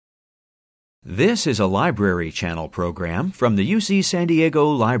This is a Library Channel program from the UC San Diego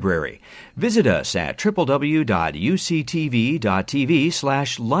Library. Visit us at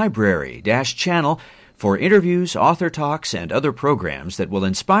www.uctv.tv/library-channel for interviews, author talks, and other programs that will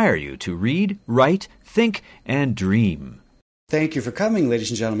inspire you to read, write, think, and dream. Thank you for coming, ladies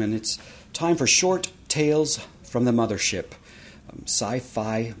and gentlemen. It's time for Short Tales from the Mothership,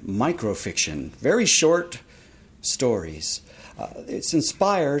 sci-fi microfiction, very short stories. It's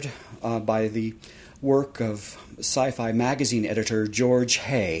inspired by the work of sci-fi magazine editor George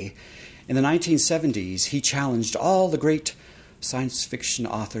Hay. In the 1970s, he challenged all the great science fiction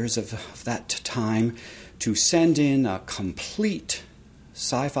authors of that time to send in a complete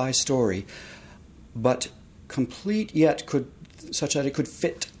sci-fi story, but complete yet such that it could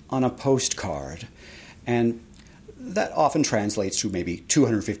fit on a postcard. And that often translates to maybe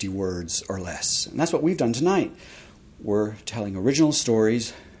 250 words or less. And that's what we've done tonight. We're telling original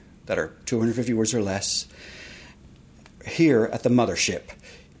stories that are 250 words or less here at the Mothership,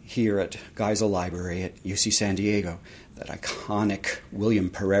 here at Geisel Library at UC San Diego, that iconic William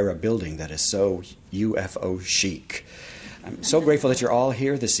Pereira building that is so UFO chic. I'm so grateful that you're all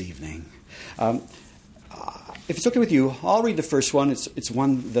here this evening. If it's okay with you, I'll read the first one. It's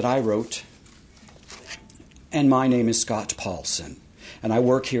one that I wrote. And my name is Scott Paulson, and I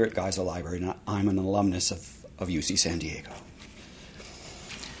work here at Geisel Library, and I'm an alumnus of UC San Diego.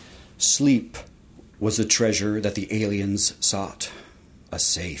 Sleep was the treasure that the aliens sought. A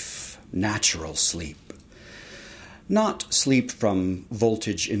safe, natural sleep. Not sleep from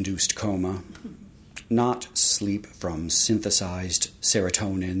voltage-induced coma. Not sleep from synthesized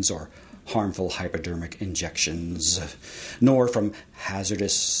serotonins or harmful hypodermic injections. Nor from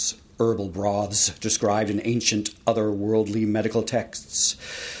hazardous herbal broths described in ancient otherworldly medical texts.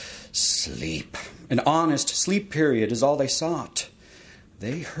 Sleep. An honest sleep period is all they sought.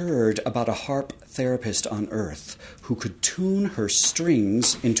 They heard about a harp therapist on Earth who could tune her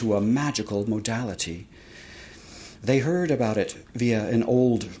strings into a magical modality. They heard about it via an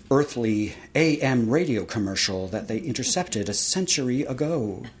old earthly AM radio commercial that they intercepted a century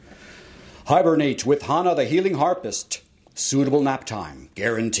ago. Hibernate with Hannah the healing harpist. Suitable nap time,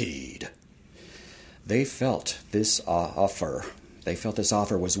 guaranteed. They felt this offer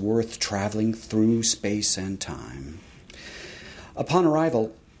was worth traveling through space and time. Upon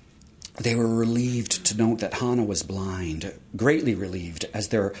arrival, they were relieved to note that Hannah was blind, greatly relieved, as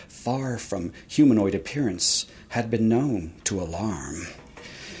their far from humanoid appearance had been known to alarm.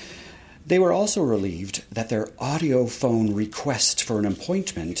 They were also relieved that their audio phone request for an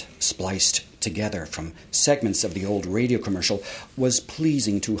appointment, spliced together from segments of the old radio commercial, was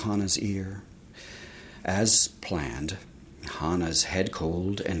pleasing to Hannah's ear. As planned, Hannah's head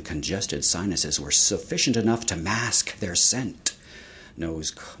cold and congested sinuses were sufficient enough to mask their scent. No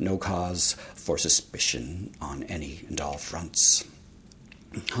cause for suspicion on any and all fronts.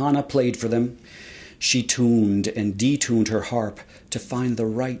 Hannah played for them. She tuned and detuned her harp to find the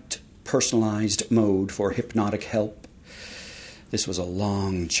right personalized mode for hypnotic help. This was a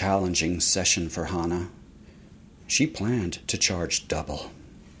long, challenging session for Hannah. She planned to charge double.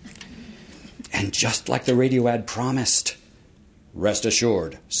 And just like the radio ad promised, rest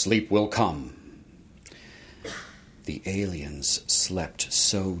assured, sleep will come. The aliens slept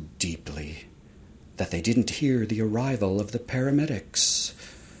so deeply that they didn't hear the arrival of the paramedics.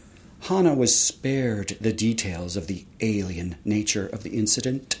 Hannah was spared the details of the alien nature of the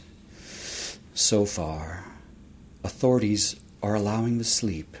incident. So far, authorities are allowing the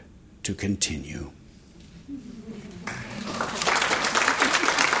sleep to continue.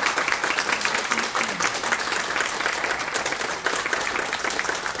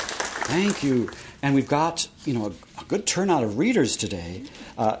 Thank you. And we've got, a good turnout of readers today.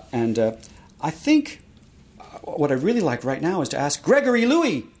 And I think what I'd really like right now is to ask Gregory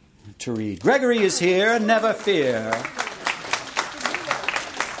Louis to read. Gregory is here, never fear.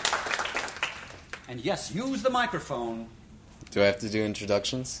 And yes, use the microphone. Do I have to do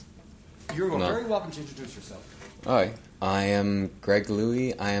introductions? You're very welcome to introduce yourself. Hi, I am Greg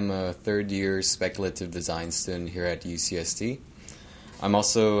Louis. I am a third-year speculative design student here at UCSD. I'm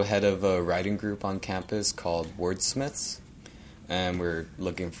also head of a writing group on campus called Wordsmiths, and we're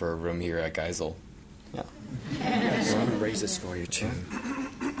looking for a room here at Geisel. Yeah. So I'm going to raise this for you, too.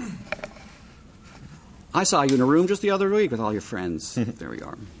 I saw you in a room just the other week with all your friends. There we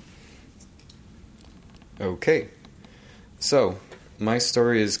are. Okay. So, my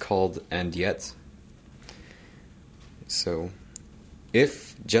story is called And Yet. So,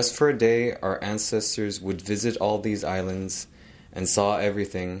 if, just for a day, our ancestors would visit all these islands and saw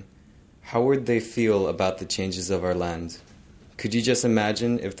everything, how would they feel about the changes of our land? Could you just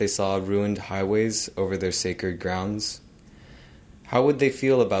imagine if they saw ruined highways over their sacred grounds? How would they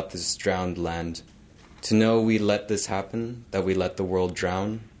feel about this drowned land? To know we let this happen, that we let the world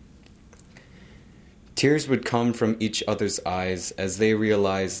drown? Tears would come from each other's eyes as they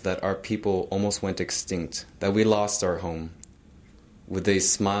realized that our people almost went extinct, that we lost our home. Would they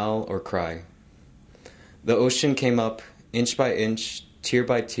smile or cry? The ocean came up, inch by inch, tear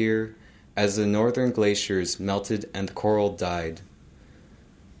by tear, as the northern glaciers melted and the coral died.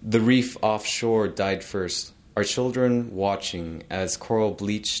 The reef offshore died first, our children watching as coral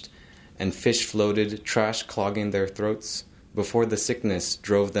bleached and fish floated, trash clogging their throats, before the sickness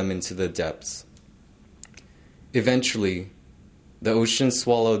drove them into the depths. Eventually, the ocean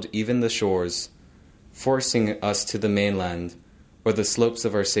swallowed even the shores, forcing us to the mainland or the slopes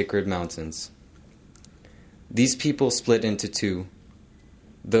of our sacred mountains. These people split into two,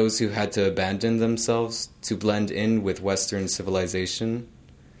 those who had to abandon themselves to blend in with Western civilization,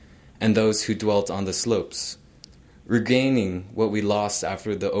 and those who dwelt on the slopes, regaining what we lost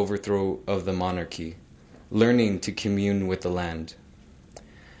after the overthrow of the monarchy, learning to commune with the land.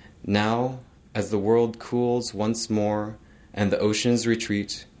 Now, as the world cools once more and the oceans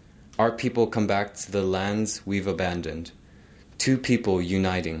retreat, our people come back to the lands we've abandoned, two people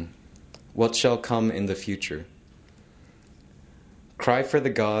uniting. What shall come in the future? Cry for the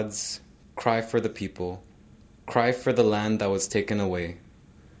gods, cry for the people, cry for the land that was taken away,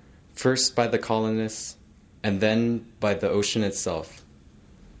 first by the colonists, and then by the ocean itself.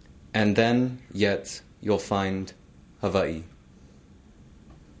 And then, yet, you'll find Hawaii.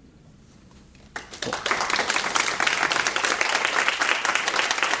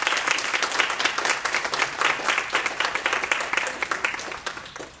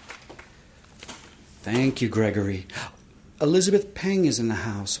 Thank you, Gregory. Elizabeth Peng is in the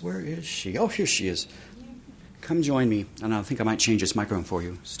house. Where is she? Oh, here she is. Come join me. And I think I might change this microphone for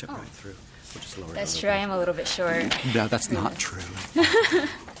you. Step right through. We'll just lower That's it a true. I little am a little bit short. bit. No, that's not true. Is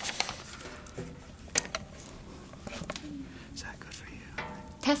that good for you?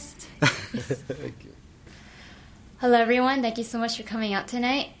 Test. Thank you. Hello, everyone. Thank you so much for coming out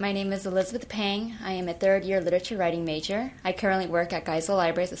tonight. My name is Elizabeth Peng. I am a third-year literature writing major. I currently work at Geisel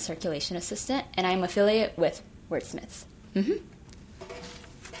Library as a circulation assistant, and I'm affiliate with Wordsmiths.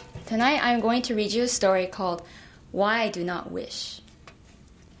 Tonight, I'm going to read you a story called Why I Do Not Wish.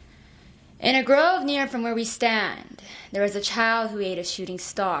 In a grove near from where we stand, there was a child who ate a shooting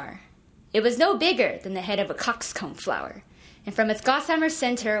star. It was no bigger than the head of a coxcomb flower, and from its gossamer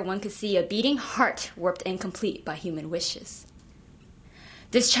center one could see a beating heart warped incomplete by human wishes.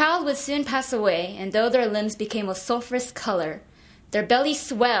 This child would soon pass away, and though their limbs became a sulphurous color, their bellies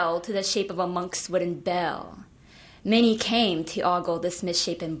swelled to the shape of a monk's wooden bell. Many came to ogle this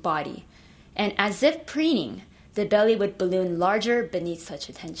misshapen body, and as if preening, the belly would balloon larger beneath such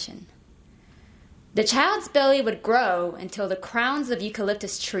attention. The child's belly would grow until the crowns of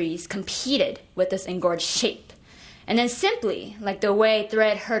eucalyptus trees competed with this engorged shape, and then simply, like the way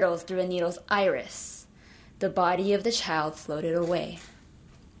thread hurtles through a needle's iris, the body of the child floated away.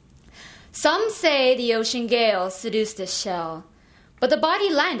 Some say the ocean gale seduced this shell, but the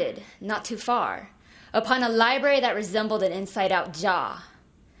body landed, not too far, upon a library that resembled an inside-out jaw.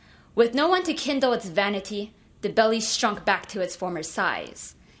 With no one to kindle its vanity, the belly shrunk back to its former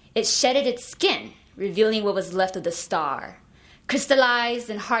size. It shedded its skin, revealing what was left of the star, crystallized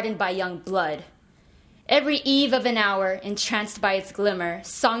and hardened by young blood. Every eve of an hour, entranced by its glimmer,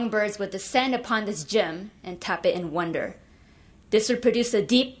 songbirds would descend upon this gem and tap it in wonder. This would produce a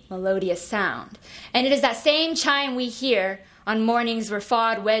deep, melodious sound, and it is that same chime we hear on mornings where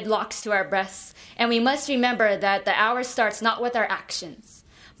fog wed locks to our breasts, and we must remember that the hour starts not with our actions,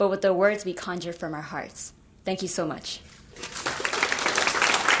 but with the words we conjure from our hearts. Thank you so much.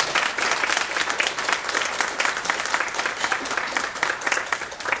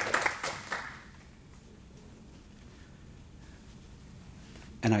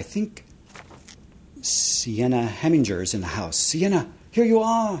 And I think Sienna Heminger is in the house. Sienna, here you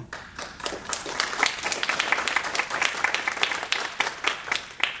are.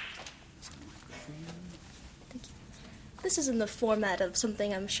 This is in the format of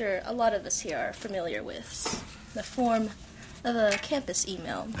something I'm sure a lot of us here are familiar with. The form of a campus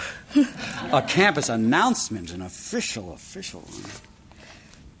email. A campus announcement, an official one.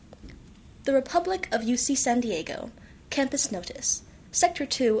 The Republic of UC San Diego, Campus Notice, Sector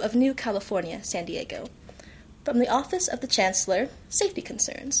 2 of New California, San Diego. From the Office of the Chancellor, Safety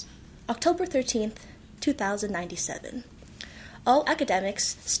Concerns, October 13th, 2097. All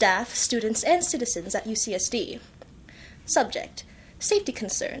academics, staff, students, and citizens at UCSD. Subject, Safety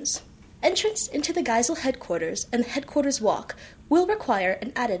Concerns. Entrance into the Geisel headquarters and the headquarters walk will require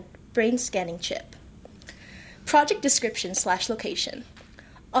an added brain scanning chip. Project description/location.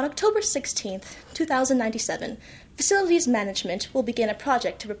 On October 16, 2097, Facilities Management will begin a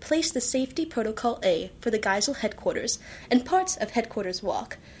project to replace the Safety Protocol A for the Geisel headquarters and parts of Headquarters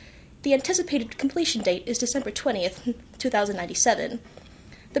Walk. The anticipated completion date is December 20th, 2097.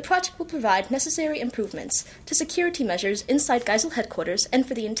 The project will provide necessary improvements to security measures inside Geisel headquarters and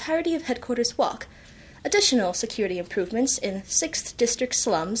for the entirety of Headquarters Walk. Additional security improvements in 6th District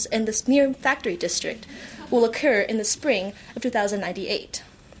slums and the Smear Factory District will occur in the spring of 2098.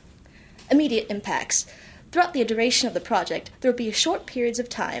 Immediate impacts. Throughout the duration of the project, there will be short periods of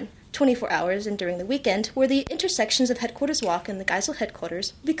time, 24 hours and during the weekend, where the intersections of Headquarters Walk and the Geisel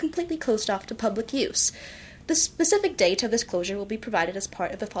headquarters will be completely closed off to public use. The specific date of this closure will be provided as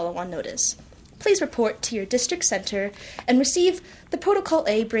part of the follow-on notice. Please report to your district center and receive the Protocol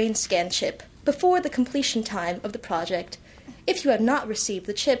A brain scan chip before the completion time of the project. If you have not received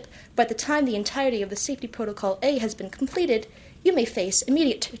the chip by the time the entirety of the Safety Protocol A has been completed, you may face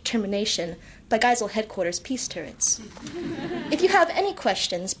immediate termination by Geisel headquarters peace turrets. If you have any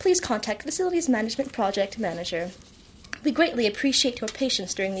questions, please contact Facilities Management Project Manager. We greatly appreciate your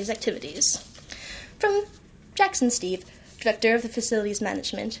patience during these activities. From Jackson Steve, Director of the Facilities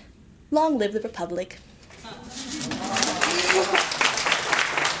Management, long live the Republic.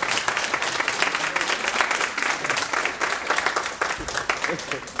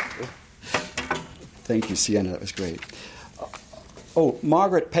 Thank you, Sienna. That was great.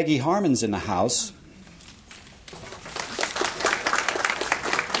 Margaret Peggy Harmon's in the house.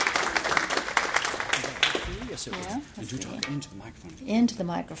 Yes, it will. And do talk into the microphone. Into the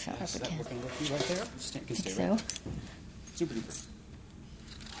microphone. Is that working with you right there? Can stay So. right. Super duper.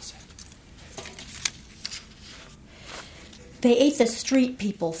 All set. They ate the street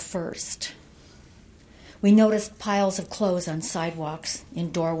people first. We noticed piles of clothes on sidewalks,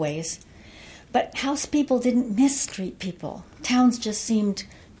 in doorways. But house people didn't miss street people. Towns just seemed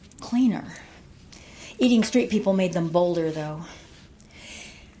cleaner. Eating street people made them bolder, though.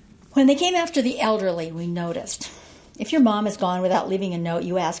 When they came after the elderly, we noticed. If your mom is gone without leaving a note,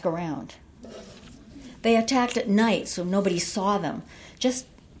 you ask around. They attacked at night, so nobody saw them. Just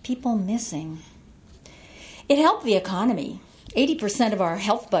people missing. It helped the economy. 80% of our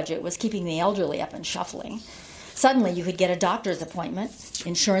health budget was keeping the elderly up and shuffling. Suddenly, you could get a doctor's appointment.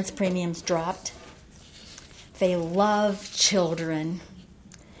 Insurance premiums dropped. They love children.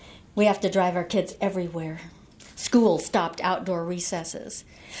 We have to drive our kids everywhere. School stopped outdoor recesses.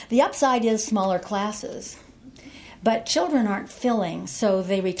 The upside is smaller classes. But children aren't filling, so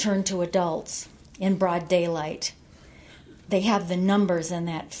they return to adults in broad daylight. They have the numbers and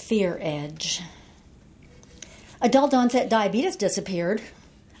that fear edge. Adult onset diabetes disappeared.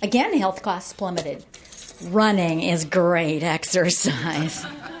 Again, health costs plummeted. Running is great exercise.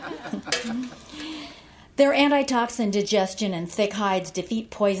 Their antitoxin digestion and thick hides defeat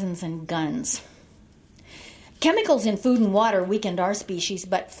poisons and guns. Chemicals in food and water weakened our species,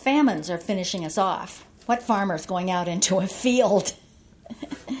 but famines are finishing us off. What farmer's going out into a field?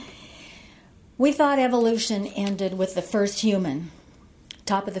 We thought evolution ended with the first human,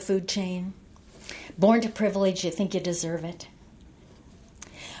 top of the food chain. Born to privilege, you think you deserve it.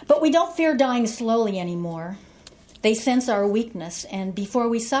 But we don't fear dying slowly anymore. They sense our weakness, and before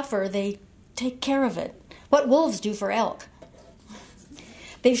we suffer, they take care of it. What wolves do for elk.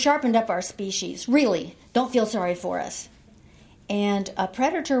 They've sharpened up our species. Really, don't feel sorry for us. And a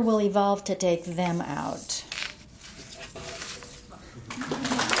predator will evolve to take them out.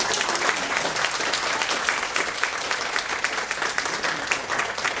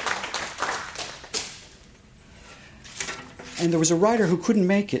 And there was a writer who couldn't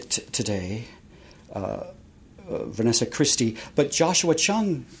make it today, Vanessa Christie, but Joshua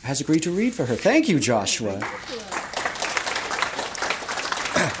Chung has agreed to read for her. Thank you, Joshua.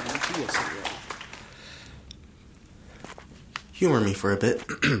 Humor me for a bit.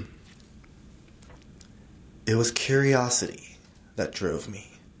 It was curiosity that drove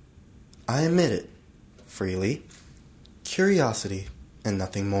me. I admit it, freely. Curiosity and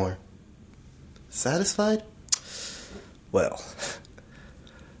nothing more. Satisfied? Well,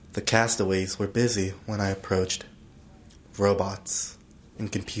 the castaways were busy when I approached. Robots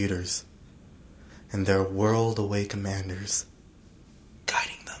and computers and their world-away commanders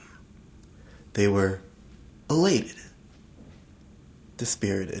guiding them. They were elated,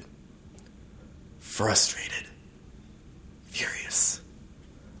 dispirited, frustrated, furious,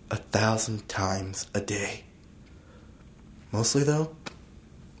 1,000 times a day. Mostly, though,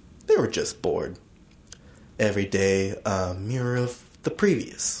 they were just bored. Every day, a mirror of the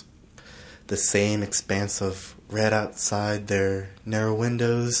previous. The same expanse of read outside their narrow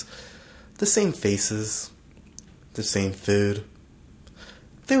windows, the same faces, the same food.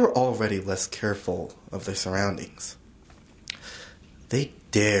 They were already less careful of their surroundings. They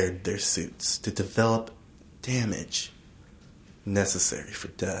dared their suits to develop damage necessary for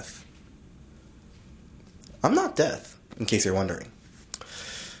death. I'm not death, in case you're wondering.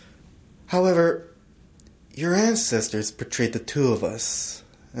 However, your ancestors portrayed the two of us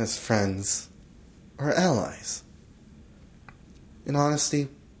as friends or allies. In honesty,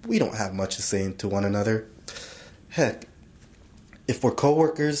 we don't have much to say to one another. Heck, if we're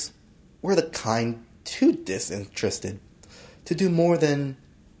co-workers, we're the kind too disinterested to do more than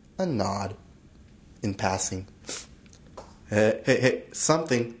a nod in passing. Hey,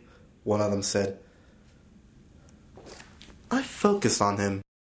 something, one of them said. I focused on him.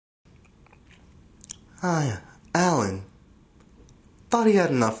 Alan. Thought he had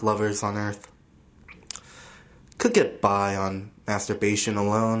enough lovers on Earth. Could get by on masturbation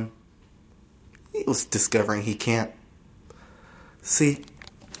alone. He was discovering he can't. See,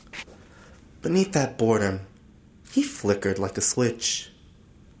 beneath that boredom, he flickered like a switch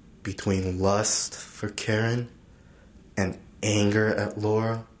between lust for Karen and anger at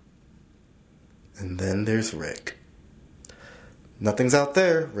Laura. And then there's Rick. Nothing's out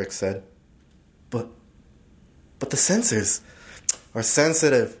there, Rick said. But the sensors are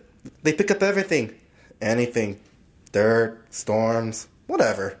sensitive. They pick up everything. Anything. Dirt, storms,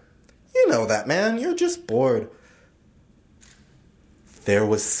 whatever. You know that, man. You're just bored. There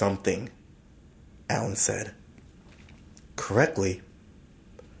was something, Alan said. Correctly,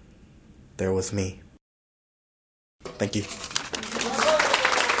 there was me. Thank you.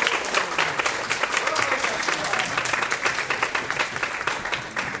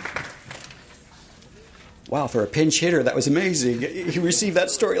 Wow, for a pinch hitter, that was amazing. He received that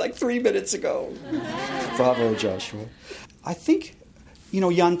story like 3 minutes ago. Bravo, Joshua. I think,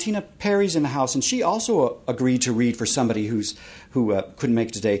 Yantina Perry's in the house, and she also agreed to read for somebody who couldn't make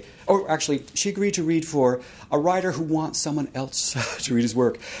it today. Or actually, she agreed to read for a writer who wants someone else to read his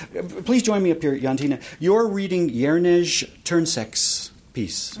work. Please join me up here, Yantina. You're reading Yernej Turnsek's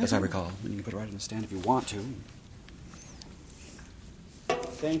piece, as I recall. And you can put it right on the stand if you want to.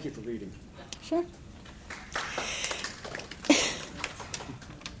 Thank you for reading. Sure.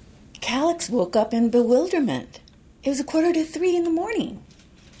 Alex woke up in bewilderment. It was 2:45 in the morning,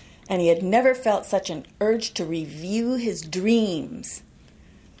 and he had never felt such an urge to review his dreams.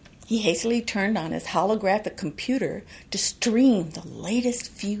 He hastily turned on his holographic computer to stream the latest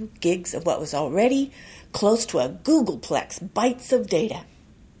few gigs of what was already close to a Googleplex bytes of data.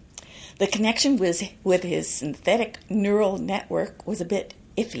 The connection with his synthetic neural network was a bit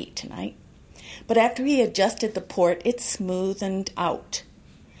iffy tonight, but after he adjusted the port, it smoothed out.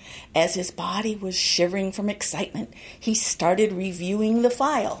 As his body was shivering from excitement, he started reviewing the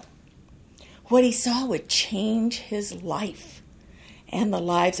file. What he saw would change his life and the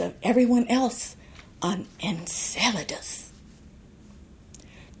lives of everyone else on Enceladus.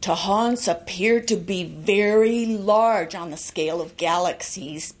 Tahans appeared to be very large on the scale of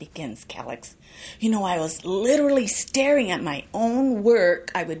galaxies, begins Calyx. I was literally staring at my own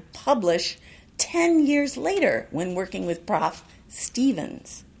work I would publish 10 years later when working with Prof.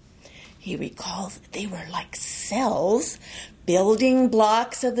 Stevens. He recalls they were like cells, building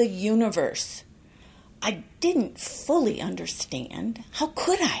blocks of the universe. I didn't fully understand. How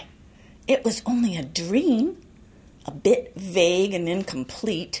could I? It was only a dream, a bit vague and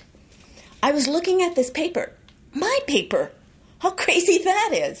incomplete. I was looking at this paper, my paper. How crazy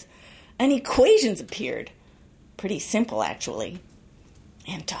that is. And equations appeared. Pretty simple, actually.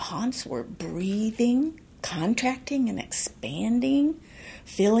 And Tahans were breathing, contracting, and expanding,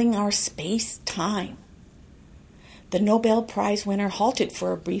 filling our space-time. The Nobel Prize winner halted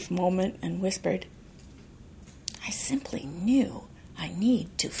for a brief moment and whispered, I simply knew I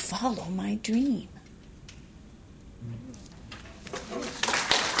need to follow my dream.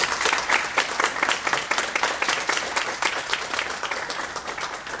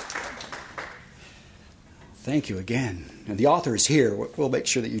 Thank you again. And the author is here. We'll make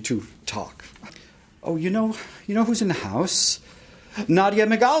sure that you two talk. Oh, you know who's in the house? Nadia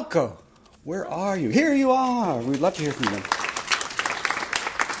Migalko. Where are you? Here you are. We'd love to hear from you.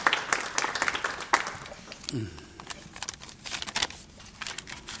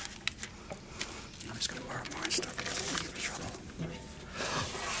 I'm just going to borrow more stuff. Thank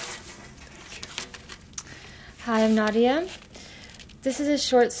you. Hi, I'm Nadia. This is a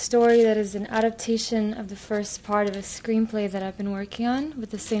short story that is an adaptation of the first part of a screenplay that I've been working on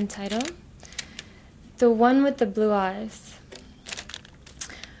with the same title. The One with the Blue Eyes.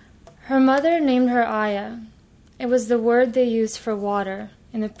 Her mother named her Aya, It was the word they used for water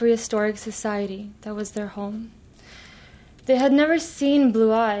in the prehistoric society that was their home. They had never seen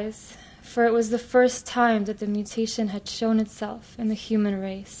blue eyes, for it was the first time that the mutation had shown itself in the human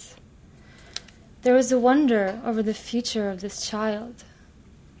race. There was a wonder over the future of this child.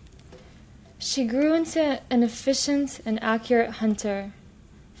 She grew into an efficient and accurate hunter,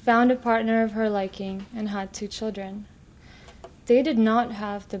 found a partner of her liking, and had 2 children. They did not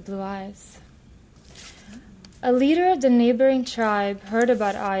have the blue eyes. A leader of the neighboring tribe heard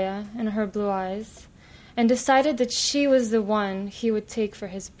about Aya and her blue eyes and decided that she was the one he would take for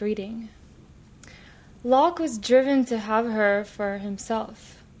his breeding. Locke was driven to have her for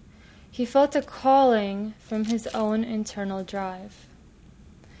himself. He felt a calling from his own internal drive.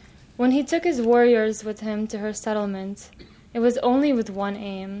 When he took his warriors with him to her settlement, it was only with one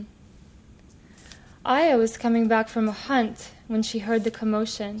aim. Aya was coming back from a hunt when she heard the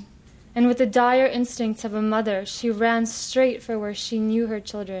commotion, and with the dire instincts of a mother, she ran straight for where she knew her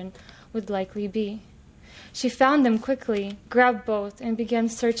children would likely be. She found them quickly, grabbed both, and began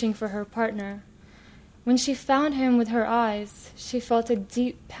searching for her partner. When she found him with her eyes, she felt a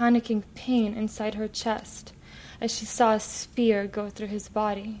deep, panicking pain inside her chest as she saw a spear go through his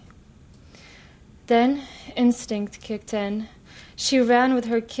body. Then instinct kicked in. She ran with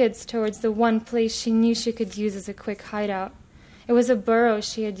her kids towards the one place she knew she could use as a quick hideout. It was a burrow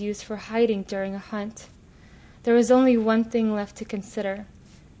she had used for hiding during a hunt. There was only one thing left to consider.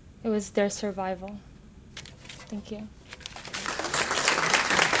 It was their survival. Thank you.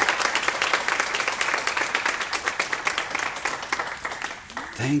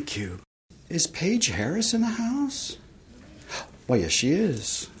 Thank you. Is Paige Harris in the house? Well, yes, she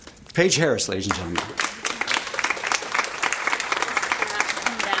is. Paige Harris, ladies and gentlemen.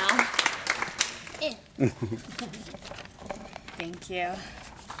 Thank you.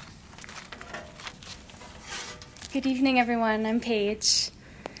 Good evening, everyone. I'm Paige,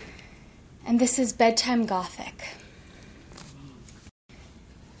 and this is Bedtime Gothic.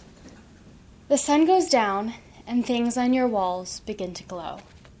 The sun goes down, and things on your walls begin to glow.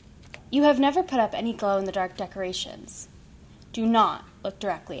 You have never put up any glow-in-the-dark decorations. Do not look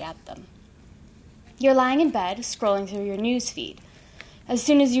directly at them. You're lying in bed, scrolling through your news feed. As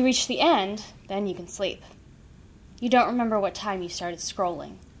soon as you reach the end, then you can sleep. You don't remember what time you started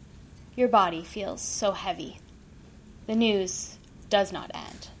scrolling. Your body feels so heavy. The news does not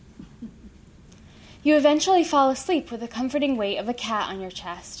end. You eventually fall asleep with the comforting weight of a cat on your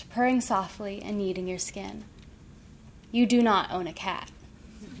chest, purring softly and kneading your skin. You do not own a cat.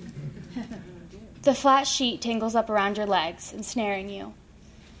 The flat sheet tangles up around your legs, ensnaring you.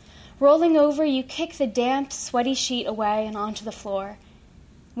 Rolling over, you kick the damp, sweaty sheet away and onto the floor.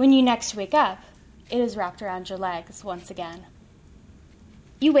 When you next wake up, it is wrapped around your legs once again.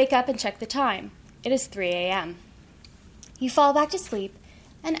 You wake up and check the time. It is 3 a.m. You fall back to sleep,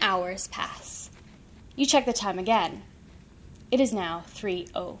 and hours pass. You check the time again. It is now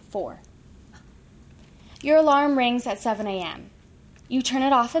 3:04. Your alarm rings at 7 a.m. You turn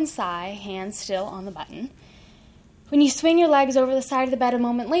it off and sigh, hands still on the button. When you swing your legs over the side of the bed a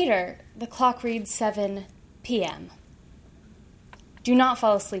moment later, the clock reads 7 p.m. Do not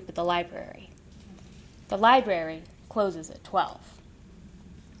fall asleep at the library. The library closes at 12.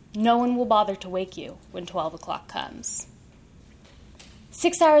 No one will bother to wake you when 12 o'clock comes.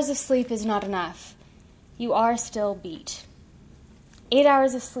 6 hours of sleep is not enough. You are still beat. 8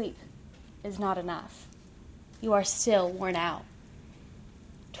 hours of sleep is not enough. You are still worn out.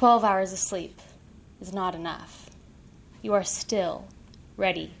 12 hours of sleep is not enough. You are still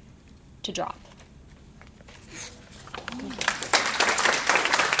ready to drop.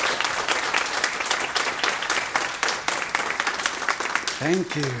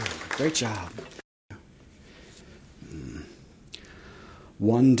 Thank you. Great job.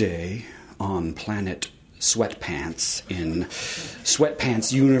 One day on planet Sweatpants, in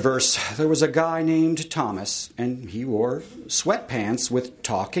Sweatpants Universe, there was a guy named Thomas, and he wore sweatpants with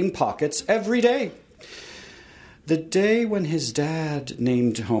talking pockets every day. The day when his dad,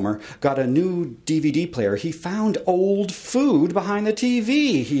 named Homer, got a new DVD player, he found old food behind the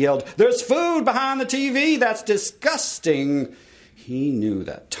TV. He yelled, "There's food behind the TV! That's disgusting!" He knew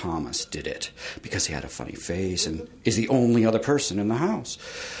that Thomas did it because he had a funny face and is the only other person in the house.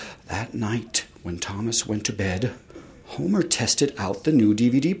 That night, when Thomas went to bed, Homer tested out the new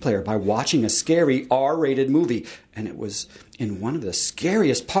DVD player by watching a scary R-rated movie, and it was in one of the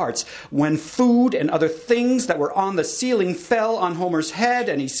scariest parts when food and other things that were on the ceiling fell on Homer's head,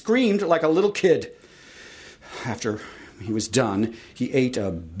 and he screamed like a little kid. After he was done, he ate a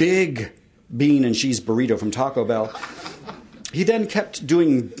big bean and cheese burrito from Taco Bell. He then kept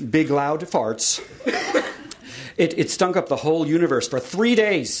doing big, loud farts. It stunk up the whole universe for 3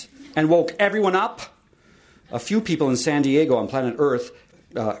 days and woke everyone up. A few people in San Diego on planet Earth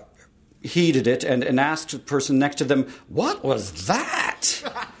heeded it and asked the person next to them, "What was that?"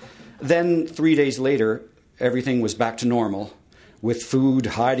 Then 3 days later, everything was back to normal, with food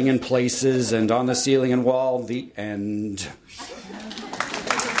hiding in places and on the ceiling and wall. The end.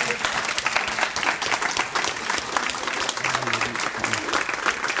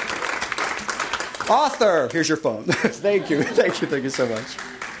 Author, here's your phone. Thank you so much.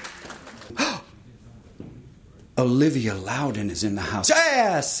 Olivia Loudon is in the house.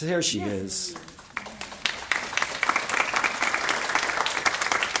 Yes, there she is.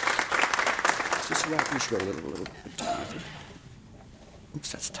 Just wrap. You should go a little bit tighter. Oops,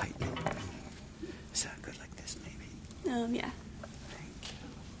 that's tight. Is that good like this, maybe? Yeah. Thank you.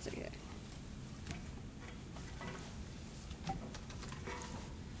 It's okay.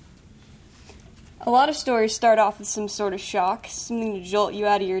 A lot of stories start off with some sort of shock, something to jolt you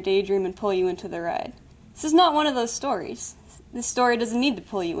out of your daydream and pull you into the ride. This is not one of those stories. This story doesn't need to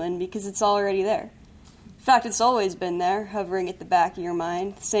pull you in because it's already there. In fact, it's always been there, hovering at the back of your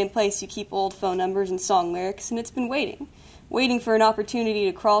mind, the same place you keep old phone numbers and song lyrics, and it's been waiting for an opportunity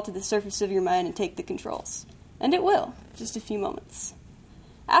to crawl to the surface of your mind and take the controls. And it will, just a few moments.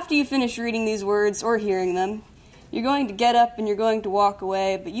 After you finish reading these words or hearing them, you're going to get up and you're going to walk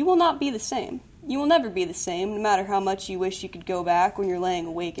away, but you will not be the same. You will never be the same, no matter how much you wish you could go back when you're laying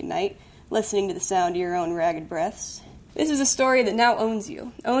awake at night, listening to the sound of your own ragged breaths. This is a story that now owns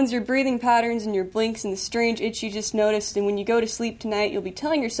you, owns your breathing patterns and your blinks and the strange itch you just noticed, and when you go to sleep tonight, you'll be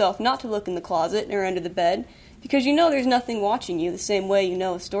telling yourself not to look in the closet or under the bed, because you know there's nothing watching you the same way you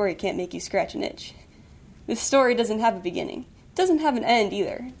know a story can't make you scratch an itch. This story doesn't have a beginning. It doesn't have an end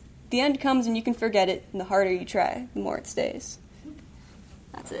either. The end comes and you can forget it, and the harder you try, the more it stays.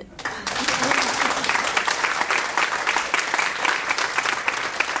 That's it.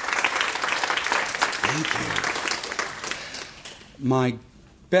 Thank you. My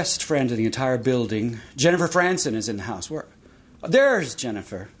best friend in the entire building, Jennifer Franson, is in the house. Where? There's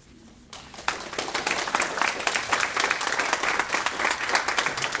Jennifer. I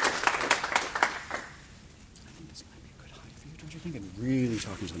think this might be a good height for you, don't you think? And really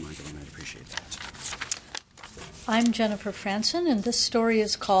talking to the microphone, I'd appreciate that. I'm Jennifer Franson, and this story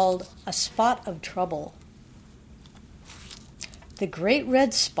is called A Spot of Trouble. The Great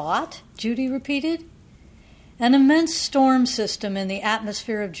Red Spot? Judy repeated. An immense storm system in the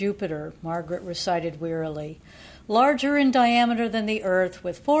atmosphere of Jupiter, Margaret recited wearily, larger in diameter than the Earth,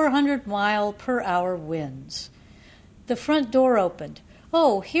 with 400-mile-per-hour winds. The front door opened.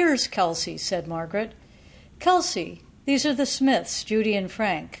 "Oh, here's Kelsey," said Margaret. "Kelsey, these are the Smiths, Judy and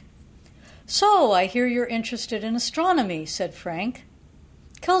Frank." "So, I hear you're interested in astronomy," said Frank.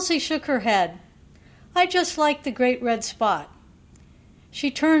 Kelsey shook her head. "I just like the Great Red Spot." She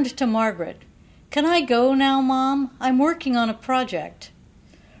turned to Margaret. "Can I go now, Mom? I'm working on a project."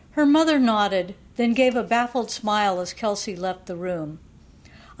 Her mother nodded, then gave a baffled smile as Kelsey left the room.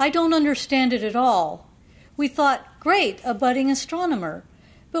 "I don't understand it at all. We thought, great, a budding astronomer.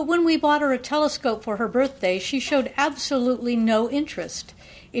 But when we bought her a telescope for her birthday, she showed absolutely no interest.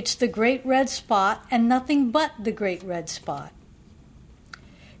 It's the Great Red Spot and nothing but the Great Red Spot."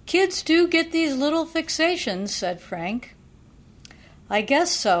 "Kids do get these little fixations," said Frank. "I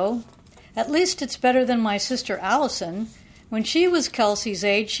guess so. At least it's better than my sister Allison. When she was Kelsey's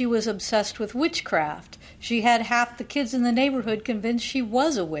age, she was obsessed with witchcraft. She had half the kids in the neighborhood convinced she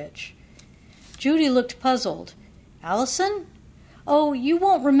was a witch." Judy looked puzzled. "Allison? Oh, you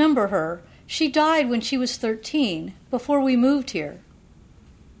won't remember her. She died when she was 13, before we moved here."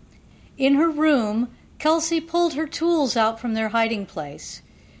 In her room, Kelsey pulled her tools out from their hiding place.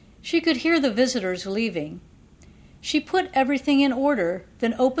 She could hear the visitors leaving. She put everything in order,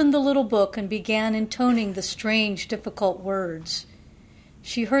 then opened the little book and began intoning the strange, difficult words.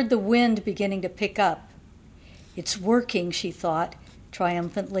 She heard the wind beginning to pick up. "It's working," she thought,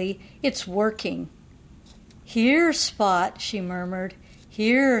 triumphantly. "It's working." "Here, Spot," she murmured.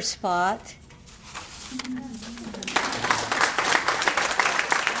 "Here, Spot."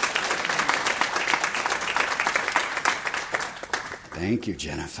 Thank you,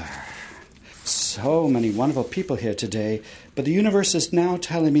 Jennifer. So many wonderful people here today, but the universe is now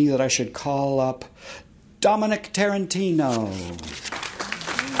telling me that I should call up Dominic Tarantino.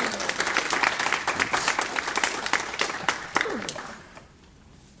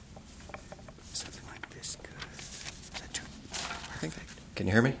 Something like this good. Is that too perfect? Can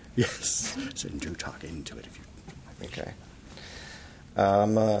you hear me? Yes. So do talk into it if you... Okay.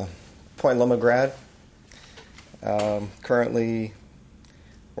 I'm a Point Loma grad. Currently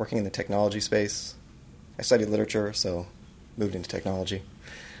working in the technology space I studied literature, so moved into technology.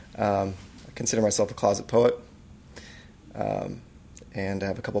 I consider myself a closet poet, and I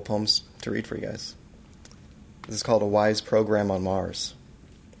have a couple poems to read for you guys. This is called A Wise Program on Mars.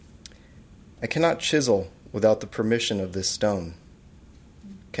 I cannot chisel without the permission of this stone.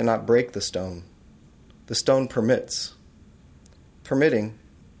 Cannot break the stone. The stone permits. Permitting,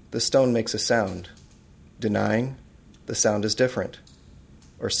 the stone makes a sound. Denying, the sound is different,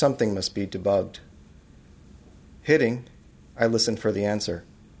 or something must be debugged. Hitting, I listen for the answer.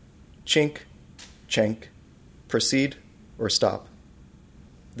 Chink, chank, proceed or stop.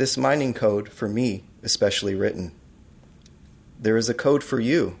 This mining code for me is specially written. There is a code for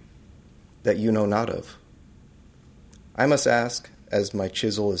you that you know not of. I must ask, as my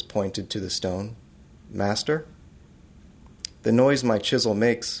chisel is pointed to the stone, Master? The noise my chisel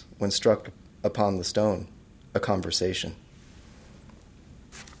makes when struck upon the stone, a conversation.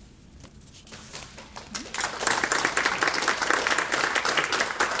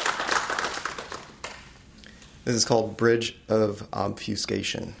 This is called Bridge of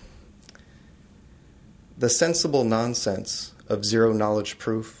Obfuscation. The sensible nonsense of zero knowledge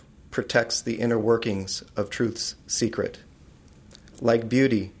proof protects the inner workings of truth's secret. Like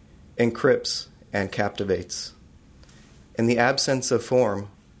beauty, encrypts and captivates. In the absence of form,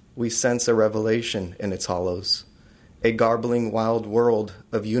 we sense a revelation in its hollows, a garbling wild world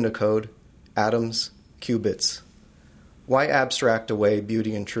of Unicode, atoms, qubits. Why abstract away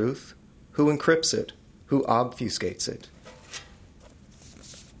beauty and truth? Who encrypts it? Who obfuscates it?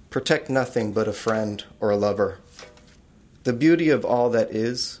 Protect nothing but a friend or a lover. The beauty of all that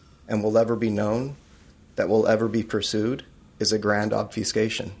is and will ever be known, that will ever be pursued, is a grand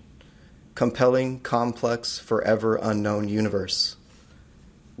obfuscation. Compelling, complex, forever unknown universe.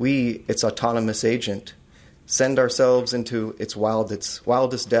 We, its autonomous agent, send ourselves into its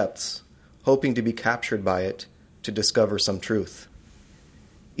wildest depths, hoping to be captured by it to discover some truth.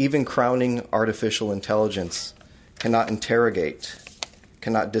 Even crowning artificial intelligence cannot interrogate,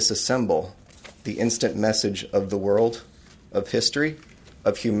 cannot disassemble the instant message of the world, of history,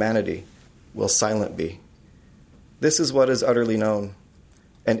 of humanity, will silent be. This is what is utterly known,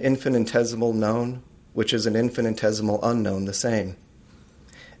 an infinitesimal known, which is an infinitesimal unknown the same.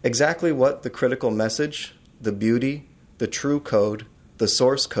 Exactly what the critical message, the beauty, the true code, the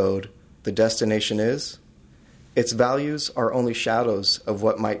source code, the destination is, its values are only shadows of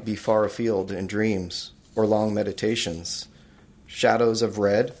what might be far afield in dreams or long meditations, shadows of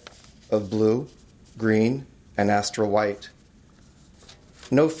red, of blue, green, and astral white.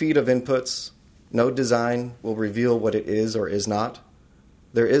 No feed of inputs, no design will reveal what it is or is not.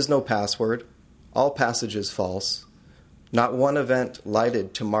 There is no password, all passages false, not one event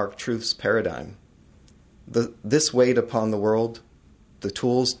lighted to mark truth's paradigm. This weight upon the world, the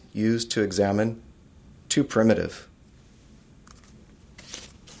tools used to examine, too primitive.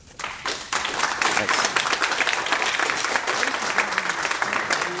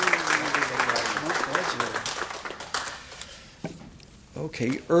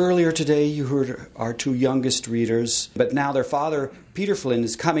 Okay, earlier today you heard our two youngest readers, but now their father, Peter Flynn,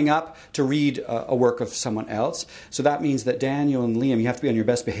 is coming up to read a work of someone else. So that means that Daniel and Liam, you have to be on your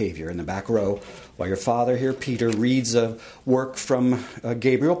best behavior in the back row while your father here, Peter, reads a work from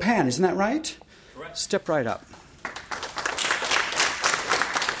Gabriel Pan. Isn't that right? Correct. Step right up.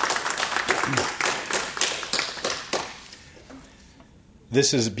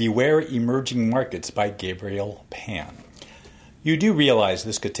 This is Beware Emerging Markets by Gabriel Pan. You do realize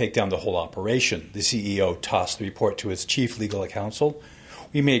this could take down the whole operation. The CEO tossed the report to his chief legal counsel.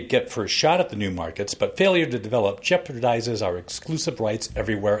 We may get first shot at the new markets, but failure to develop jeopardizes our exclusive rights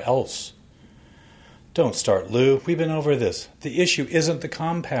everywhere else. Don't start, Lou. We've been over this. The issue isn't the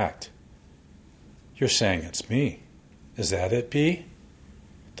compact. You're saying it's me. Is that it, B?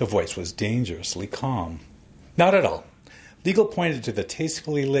 The voice was dangerously calm. Not at all. Legal pointed to the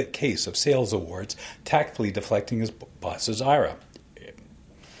tastefully lit case of sales awards, tactfully deflecting his boss's ire.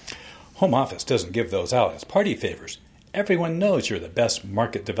 Home Office doesn't give those out as party favors. Everyone knows you're the best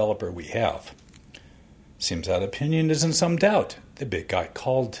market developer we have. Seems that opinion is in some doubt. The big guy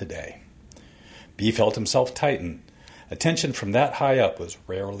called today. B felt himself tighten. Attention from that high up was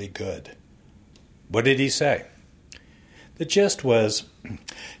rarely good. What did he say? The gist was,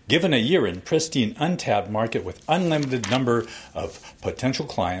 given a year in pristine, untapped market with unlimited number of potential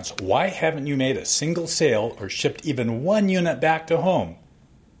clients, why haven't you made a single sale or shipped even one unit back to home?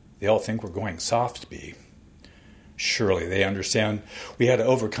 They all think we're going soft, B. Surely they understand we had to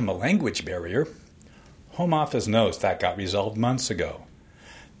overcome a language barrier. Home Office knows that got resolved months ago.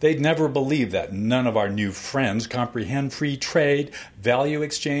 They'd never believe that none of our new friends comprehend free trade, value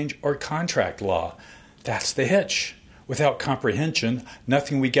exchange, or contract law. That's the hitch. Without comprehension,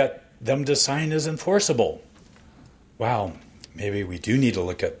 nothing we get them to sign is enforceable. Wow, maybe we do need to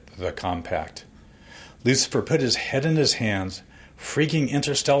look at the compact. Lucifer put his head in his hands. Freaking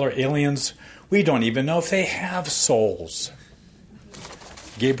interstellar aliens, we don't even know if they have souls.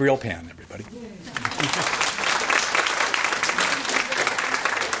 Gabriel Pan, everybody.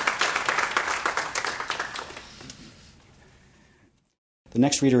 The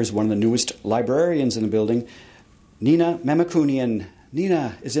next reader is one of the newest librarians in the building, Nina Memakunian.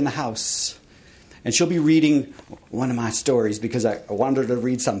 Nina is in the house, and she'll be reading one of my stories because I wanted her to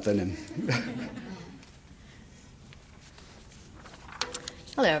read something.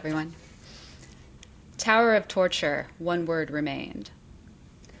 Hello, everyone. Tower of Torture, one word remained.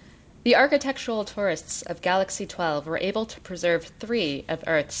 The architectural tourists of Galaxy 12 were able to preserve 3 of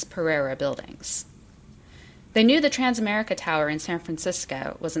Earth's Pereira buildings. They knew the Transamerica Tower in San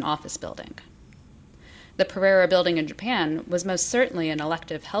Francisco was an office building. The Pereira building in Japan was most certainly an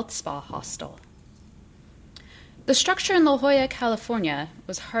elective health spa hostel. The structure in La Jolla, California,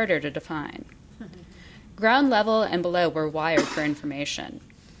 was harder to define. Ground level and below were wired for information,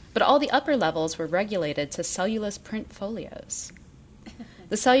 but all the upper levels were regulated to cellulose print folios.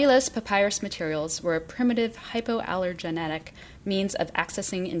 The cellulose papyrus materials were a primitive hypoallergenic means of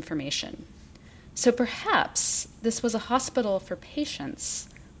accessing information. So perhaps this was a hospital for patients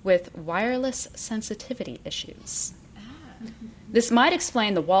with wireless sensitivity issues. This might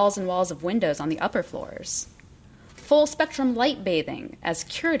explain the walls and walls of windows on the upper floors. Full spectrum light bathing as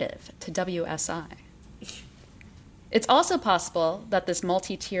curative to WSI. It's also possible that this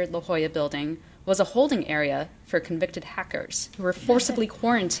multi-tiered La Jolla building was a holding area for convicted hackers who were forcibly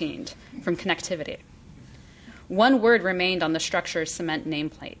quarantined from connectivity. One word remained on the structure's cement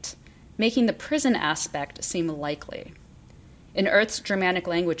nameplate, making the prison aspect seem likely. In Earth's Germanic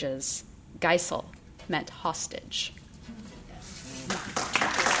languages, Geisel meant hostage.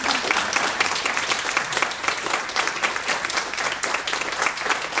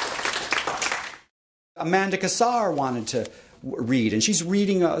 Amanda Kassar wanted to read, and she's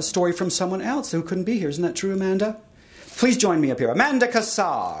reading a story from someone else who couldn't be here. Isn't that true, Amanda? Please join me up here. Amanda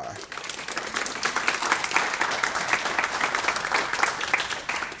Kassar.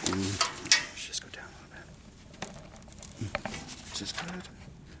 Just go down a little bit. This is good.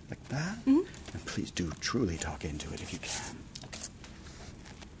 Like that. Mm-hmm. And please do truly talk into it if you can.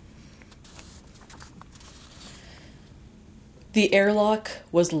 The airlock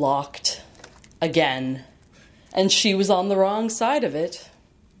was locked. Again. And she was on the wrong side of it.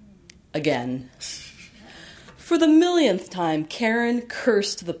 Again. For the millionth time, Karen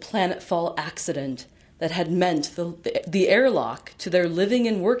cursed the planetfall accident that had meant the airlock to their living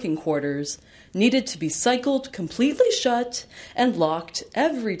and working quarters needed to be cycled completely shut and locked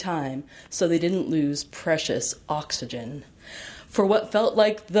every time so they didn't lose precious oxygen. For what felt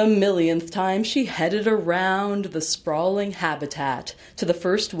like the millionth time, she headed around the sprawling habitat to the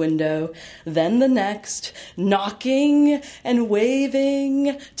first window, then the next, knocking and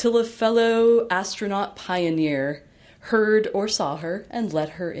waving till a fellow astronaut pioneer heard or saw her and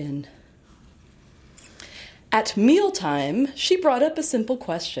let her in. At mealtime, she brought up a simple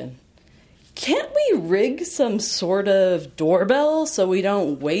question. Can't we rig some sort of doorbell so we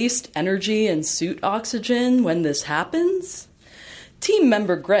don't waste energy and suit oxygen when this happens? Team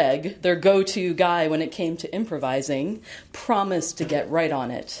member Greg, their go-to guy when it came to improvising, promised to get right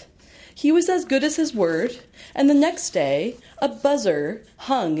on it. He was as good as his word, and the next day, a buzzer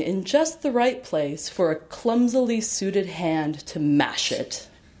hung in just the right place for a clumsily suited hand to mash it.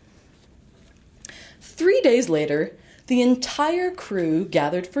 3 days later, the entire crew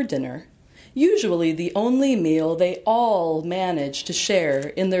gathered for dinner, usually the only meal they all managed to share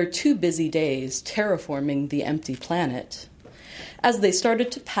in their 2 busy days terraforming the empty planet. As they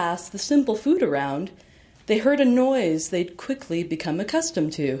started to pass the simple food around, they heard a noise they'd quickly become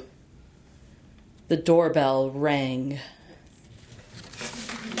accustomed to. The doorbell rang.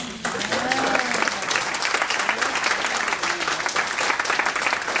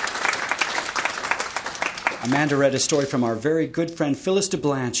 Amanda read a story from our very good friend Phyllis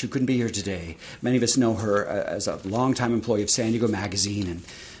DeBlanche, who couldn't be here today. Many of us know her as a longtime employee of San Diego Magazine, and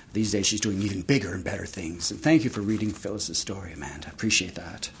these days she's doing even bigger and better things. And thank you for reading Phyllis's story, Amanda. Appreciate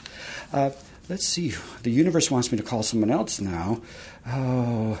that. Let's see. The universe wants me to call someone else now.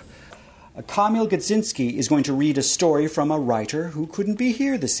 Kamil Gudzinski is going to read a story from a writer who couldn't be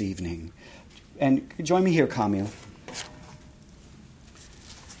here this evening. And join me here, Kamil.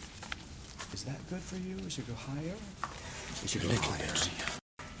 Is that good for you? Should we go higher? We should go higher.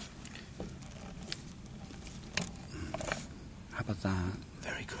 How about that?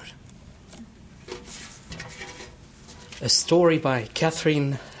 Very good. A story by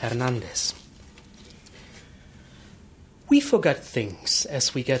Catherine Hernandez. We forget things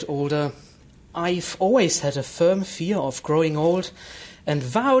as we get older. I've always had a firm fear of growing old and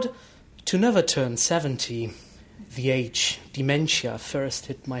vowed to never turn 70, the age dementia first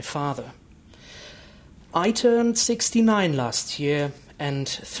hit my father. I turned 69 last year, and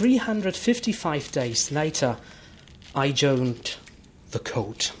 355 days later, I joined the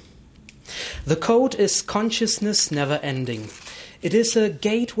Code. The Code is consciousness never ending. It is a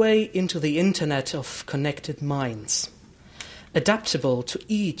gateway into the internet of connected minds, adaptable to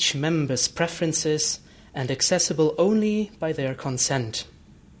each member's preferences and accessible only by their consent.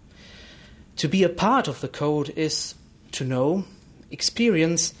 To be a part of the Code is to know,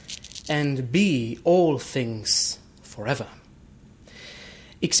 experience, and be all things forever.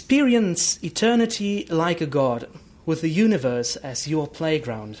 Experience eternity like a god, with the universe as your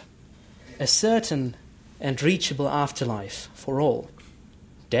playground, a certain and reachable afterlife for all.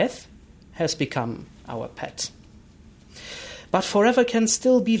 Death has become our pet. But forever can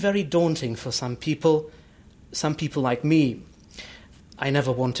still be very daunting for some people like me. I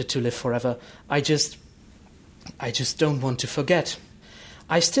never wanted to live forever. I just don't want to forget.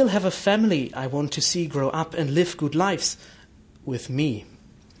 I still have a family I want to see grow up and live good lives with me.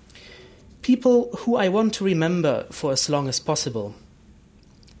 People who I want to remember for as long as possible.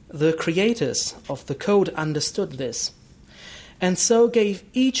 The creators of the Code understood this, and so gave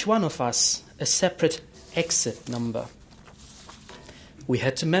each one of us a separate exit number. We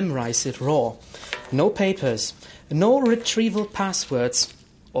had to memorize it raw. No papers, no retrieval passwords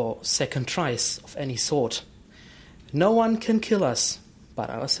or second tries of any sort. No one can kill us but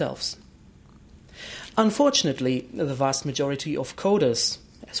ourselves. Unfortunately, the vast majority of coders,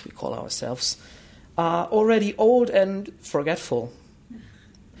 as we call ourselves, are already old and forgetful.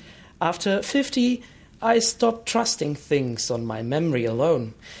 After 50, I stopped trusting things on my memory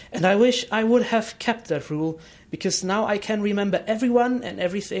alone, and I wish I would have kept that rule, because now I can remember everyone and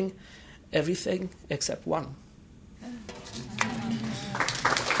everything except one.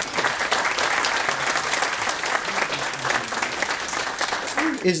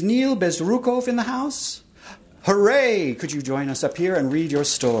 Is Neil Bezrukov in the house? Hooray! Could you join us up here and read your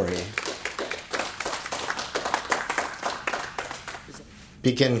story?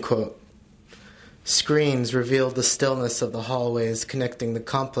 Begin quote. Screens revealed the stillness of the hallways connecting the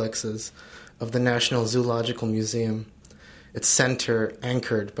complexes of the National Zoological Museum, its center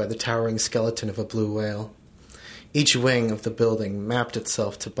anchored by the towering skeleton of a blue whale. Each wing of the building mapped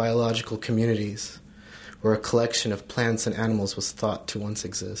itself to biological communities, where a collection of plants and animals was thought to once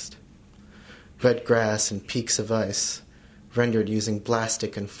exist. Red grass and peaks of ice, rendered using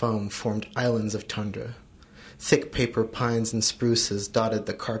plastic and foam, formed islands of tundra. Thick paper pines and spruces dotted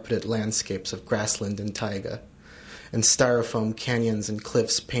the carpeted landscapes of grassland and taiga, and styrofoam canyons and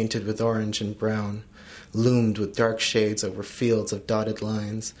cliffs painted with orange and brown loomed with dark shades over fields of dotted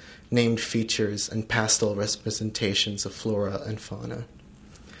lines, named features, and pastel representations of flora and fauna.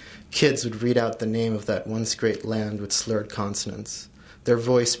 Kids would read out the name of that once great land with slurred consonants, their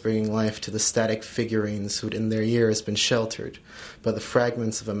voice bringing life to the static figurines who'd in their years been sheltered by the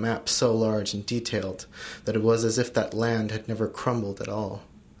fragments of a map so large and detailed that it was as if that land had never crumbled at all.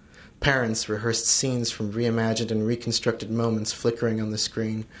 Parents rehearsed scenes from reimagined and reconstructed moments flickering on the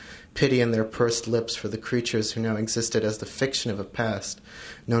screen, pity in their pursed lips for the creatures who now existed as the fiction of a past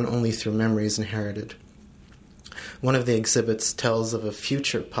known only through memories inherited. One of the exhibits tells of a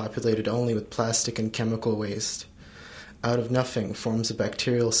future populated only with plastic and chemical waste. Out of nothing forms a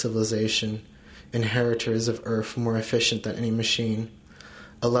bacterial civilization, inheritors of Earth more efficient than any machine,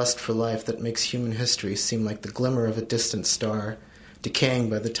 a lust for life that makes human history seem like the glimmer of a distant star,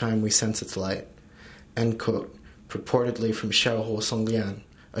 decaying by the time we sense its light. End quote. Purportedly from Xiaohu Songlian,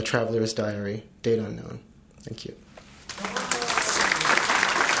 A Traveler's Diary, date unknown. Thank you.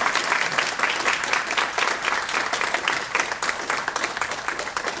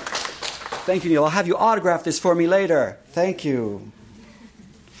 Thank you, Neil. I'll have you autograph this for me later. Thank you.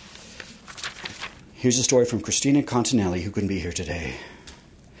 Here's a story from Christina Continelli, who couldn't be here today.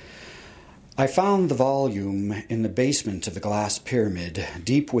 I found the volume in the basement of the Glass Pyramid,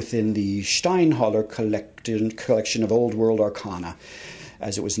 deep within the Steinhaller collection of Old World Arcana,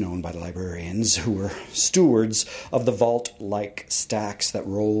 as it was known by the librarians, who were stewards of the vault-like stacks that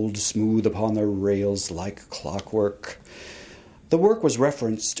rolled smooth upon their rails like clockwork. The work was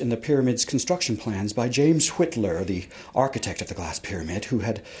referenced in the pyramid's construction plans by James Whitler, the architect of the Glass Pyramid, who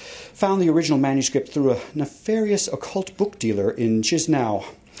had found the original manuscript through a nefarious occult book dealer in Chisinau,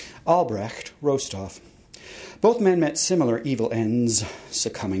 Albrecht Rostov. Both men met similar evil ends,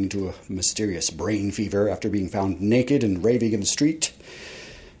 succumbing to a mysterious brain fever after being found naked and raving in the street.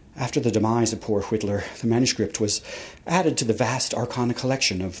 After the demise of poor Whittler, the manuscript was added to the vast arcana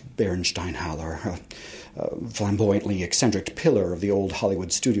collection of Baron Steinhaller, a flamboyantly eccentric pillar of the old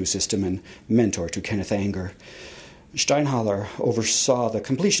Hollywood studio system and mentor to Kenneth Anger. Steinhaller oversaw the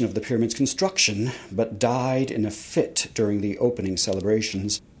completion of the pyramid's construction, but died in a fit during the opening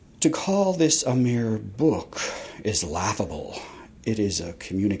celebrations. To call this a mere book is laughable. It is a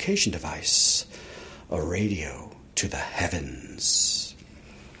communication device, a radio to the heavens.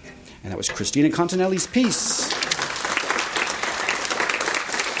 And that was Christina Continelli's piece.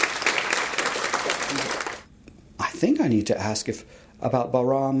 I think I need to ask about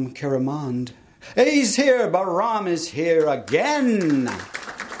Bahram Karamand. He's here! Bahram is here again!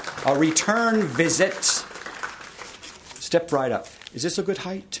 A return visit. Step right up. Is this a good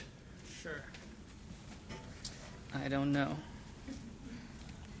height? Sure. I don't know.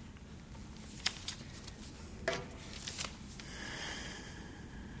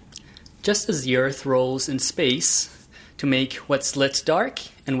 Just as the Earth rolls in space to make what's lit dark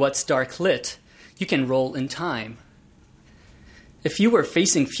and what's dark lit, you can roll in time. If you were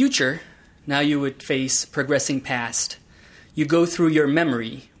facing future, now you would face progressing past. You go through your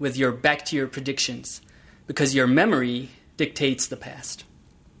memory with your back to your predictions, because your memory dictates the past.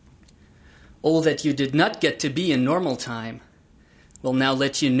 All that you did not get to be in normal time will now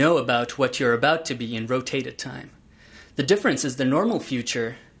let you know about what you're about to be in rotated time. The difference is the normal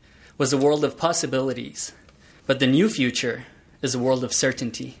future was a world of possibilities, but the new future is a world of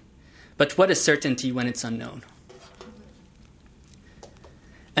certainty. But what is certainty when it's unknown?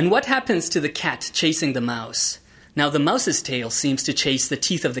 And what happens to the cat chasing the mouse? Now the mouse's tail seems to chase the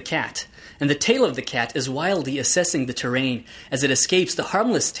teeth of the cat, and the tail of the cat is wildly assessing the terrain as it escapes the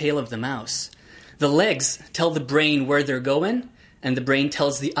harmless tail of the mouse. The legs tell the brain where they're going, and the brain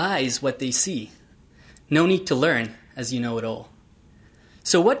tells the eyes what they see. No need to learn, as you know it all.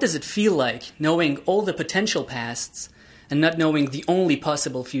 So what does it feel like knowing all the potential pasts and not knowing the only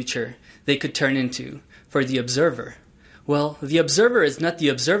possible future they could turn into for the observer? Well, the observer is not the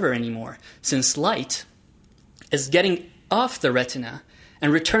observer anymore, since light is getting off the retina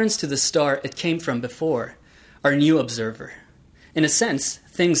and returns to the star it came from before, our new observer. In a sense,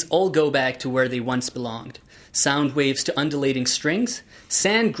 things all go back to where they once belonged. Sound waves to undulating strings,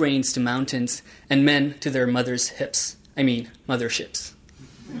 sand grains to mountains, and men to their mother's hips. Motherships.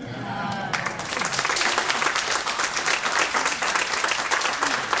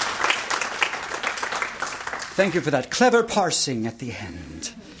 Thank you for that clever parsing at the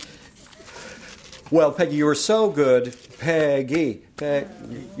end. Well, Peggy, you were so good. Peggy,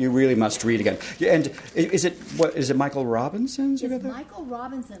 you really must read again. And is it Michael Robinson's? It's Michael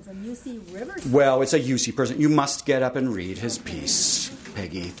Robinson from UC Riverside. Well, it's a UC person. You must get up and read his piece.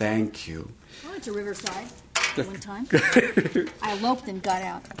 Peggy, thank you. I went to Riverside one time. I eloped and got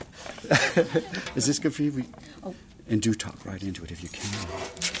out. Is this good for you? And do talk right into it if you can.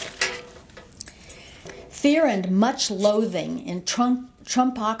 Fear and much loathing in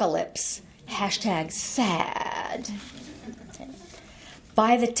Trumpocalypse. #sad.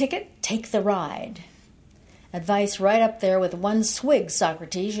 Buy the ticket, take the ride. Advice right up there with one swig,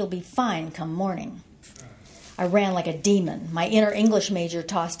 Socrates. You'll be fine come morning. I ran like a demon. My inner English major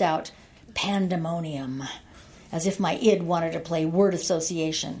tossed out pandemonium, as if my id wanted to play word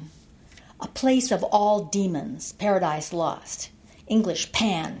association. A place of all demons, paradise lost. English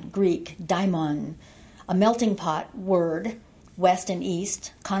pan, Greek daimon, a melting pot word, west and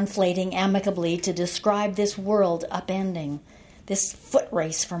east, conflating amicably to describe this world upending, this foot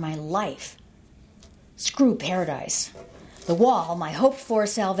race for my life. Screw paradise. The wall, my hoped-for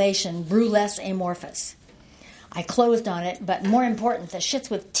salvation, grew less amorphous. I closed on it, but more important, the shits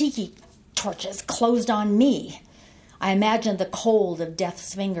with tiki torches closed on me. I imagined the cold of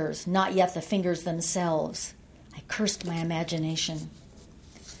death's fingers, not yet the fingers themselves. I cursed my imagination.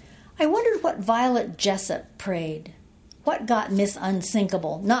 I wondered what Violet Jessup prayed. What got Miss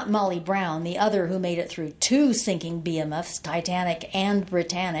Unsinkable, not Molly Brown, the other who made it through 2 sinking behemoths, Titanic and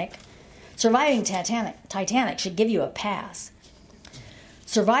Britannic. Surviving Titanic should give you a pass.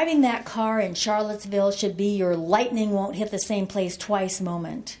 Surviving that car in Charlottesville should be your lightning won't hit the same place twice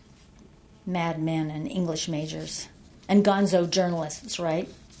moment. Mad men and English majors. And gonzo journalists, right?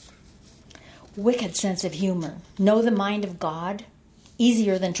 Wicked sense of humor. Know the mind of God.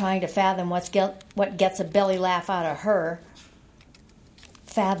 Easier than trying to fathom what gets a belly laugh out of her.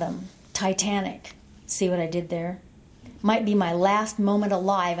 Fathom. Titanic. See what I did there? Might be my last moment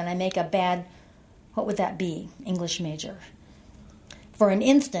alive and I make a bad, what would that be? English major. For an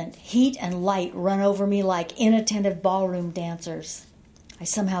instant, heat and light run over me like inattentive ballroom dancers. I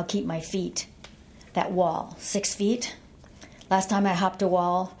somehow keep my feet. That wall, 6 feet. Last time I hopped a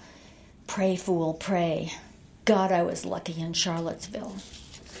wall, pray, fool, pray. God, I was lucky in Charlottesville.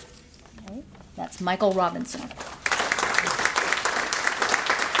 Okay. That's Michael Robinson.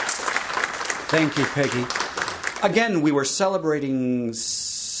 Thank you, Peggy. Again, we were celebrating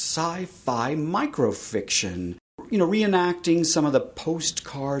sci-fi microfiction. Reenacting some of the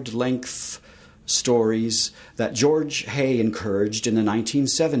postcard length stories that George Hay encouraged in the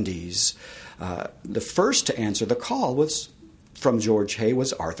 1970s. The first to answer the call from George Hay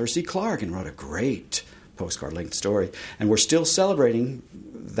was Arthur C. Clarke, and wrote a great postcard length story. And we're still celebrating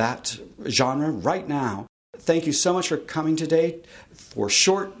that genre right now. Thank you so much for coming today for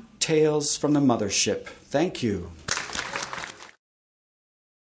Short Tales from the Mothership. Thank you.